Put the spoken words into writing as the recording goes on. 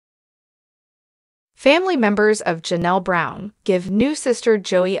Family members of Janelle Brown give new sister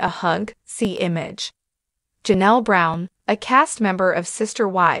Joey a hug. See image. Janelle Brown, a cast member of Sister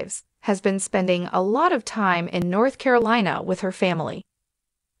Wives, has been spending a lot of time in North Carolina with her family.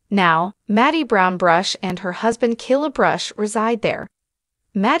 Now, Maddie Brown Brush and her husband Caleb Brush reside there.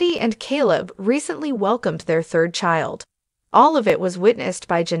 Maddie and Caleb recently welcomed their third child. All of it was witnessed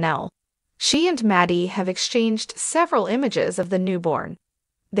by Janelle. She and Maddie have exchanged several images of the newborn.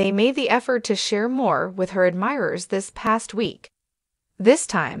 They made the effort to share more with her admirers this past week. This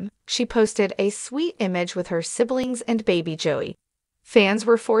time, she posted a sweet image with her siblings and baby Joey. Fans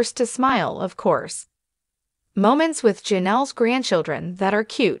were forced to smile, of course. Moments with Janelle's grandchildren that are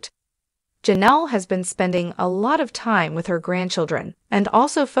cute. Janelle has been spending a lot of time with her grandchildren and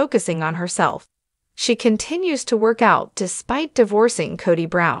also focusing on herself. She continues to work out despite divorcing Cody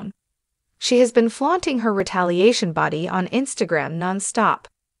Brown. She has been flaunting her retaliation body on Instagram nonstop.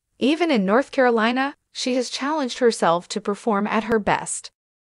 Even in North Carolina, she has challenged herself to perform at her best.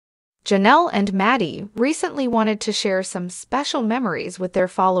 Janelle and Maddie recently wanted to share some special memories with their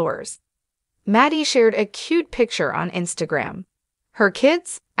followers. Maddie shared a cute picture on Instagram. Her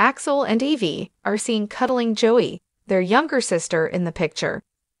kids, Axel and Evie, are seen cuddling Joey, their younger sister, in the picture.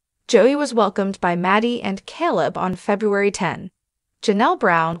 Joey was welcomed by Maddie and Caleb on February 10. Janelle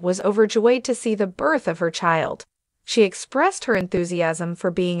Brown was overjoyed to see the birth of her child. She expressed her enthusiasm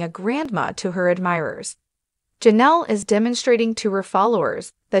for being a grandma to her admirers. Janelle is demonstrating to her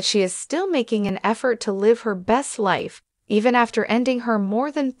followers that she is still making an effort to live her best life, even after ending her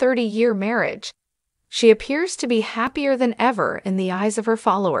more than 30-year marriage. She appears to be happier than ever in the eyes of her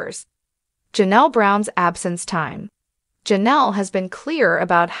followers. Janelle Brown's absence time. Janelle has been clear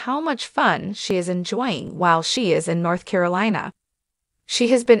about how much fun she is enjoying while she is in North Carolina. She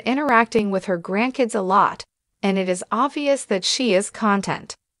has been interacting with her grandkids a lot, and it is obvious that she is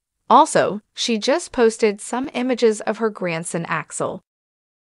content. Also, she just posted some images of her grandson Axel.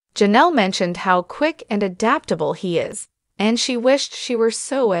 Janelle mentioned how quick and adaptable he is, and she wished she were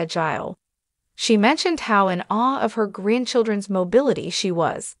so agile. She mentioned how in awe of her grandchildren's mobility she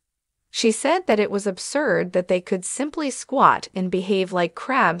was. She said that it was absurd that they could simply squat and behave like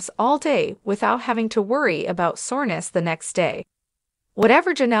crabs all day without having to worry about soreness the next day.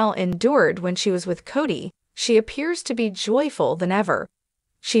 Whatever Janelle endured when she was with Cody, she appears to be joyful than ever.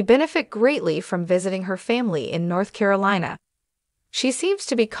 She benefit greatly from visiting her family in North Carolina. She seems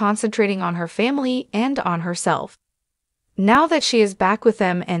to be concentrating on her family and on herself. Now that she is back with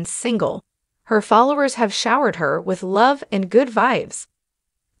them and single, her followers have showered her with love and good vibes.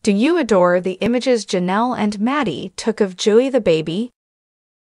 Do you adore the images Janelle and Maddie took of Joey the baby?